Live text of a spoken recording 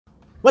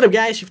What up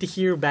guys, Shifty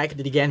here, back at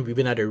it again with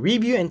another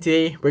review, and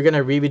today we're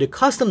gonna review the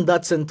custom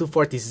Datsun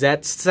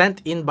 240Z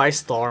sent in by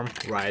Storm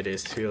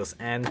Riders Wheels.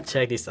 And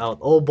check this out,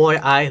 oh boy,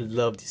 I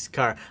love this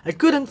car. I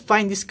couldn't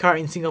find this car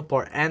in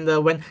Singapore, and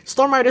when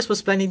Storm Riders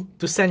was planning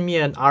to send me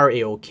an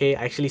RAOK,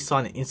 I actually saw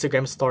an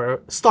Instagram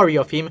story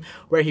of him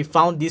where he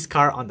found this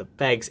car on the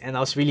pegs, and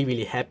I was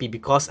really happy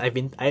because I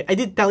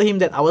did tell him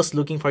that I was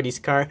looking for this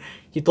car.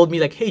 He told me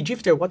like, hey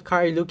Drifter, what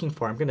car are you looking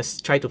for? I'm gonna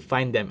try to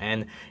find them,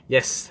 and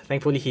yes,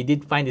 thankfully he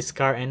did find this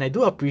car, and I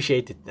do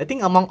appreciate it. I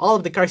think among all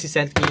of the cars he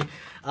sent me,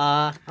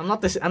 I'm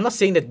not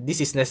saying that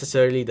this is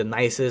necessarily the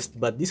nicest,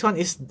 but this one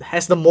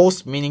has the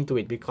most meaning to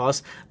it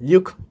because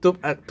Luke took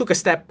an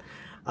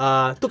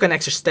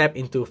extra step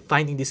into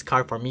finding this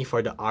car for me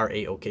for the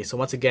RAOK. So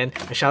once again,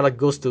 a shout out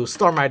goes to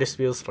Storm Riders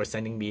Wheels for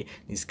sending me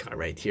this car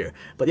right here.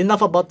 But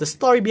enough about the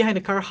story behind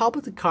the car, how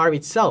about the car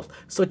itself?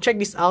 So check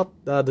this out,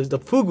 the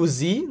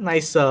FuguZ,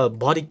 nice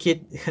body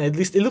kit. At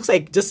least it looks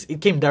like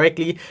it came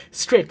directly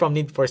straight from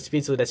Need for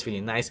Speed, so that's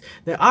really nice.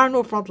 There are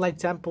no front light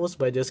tempos,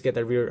 but I just get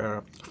a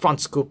rear front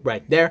scoop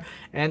right there.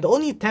 And the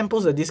only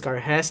tempos that this car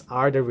has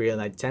are the rear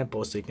light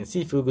tempos. So you can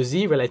see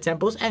FuguZ rear light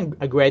tempos and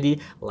a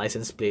Grady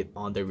license plate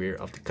on the rear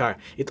of the car.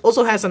 It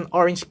also has an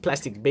orange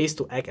plastic base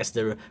to act as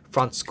the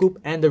front scoop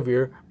and the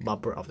rear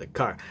bumper of the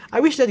car.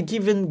 I wish that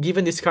given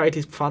this car at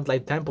least front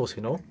light tempos,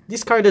 you know.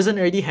 This car doesn't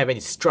already have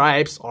any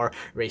stripes or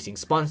racing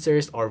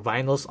sponsors or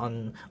vinyls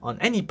on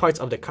any parts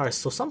of the car,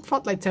 so some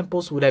front light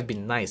tempos would have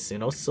been nice, you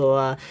know.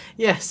 So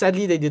yeah,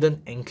 sadly they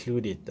didn't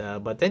include it,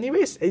 but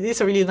anyways, it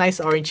is a really nice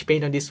orange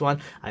paint on this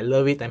one. I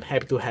love it. I'm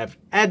happy to have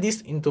add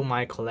this into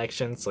my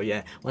collection. So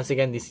yeah, once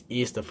again, this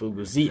is the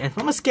FuguZ, and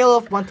from a scale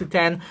of 1 to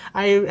 10,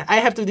 I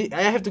have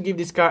to give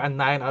this car a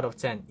 9 out of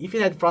 10. If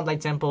it had front light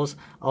tempos,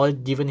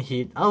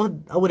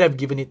 I would have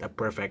given it a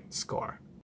perfect score.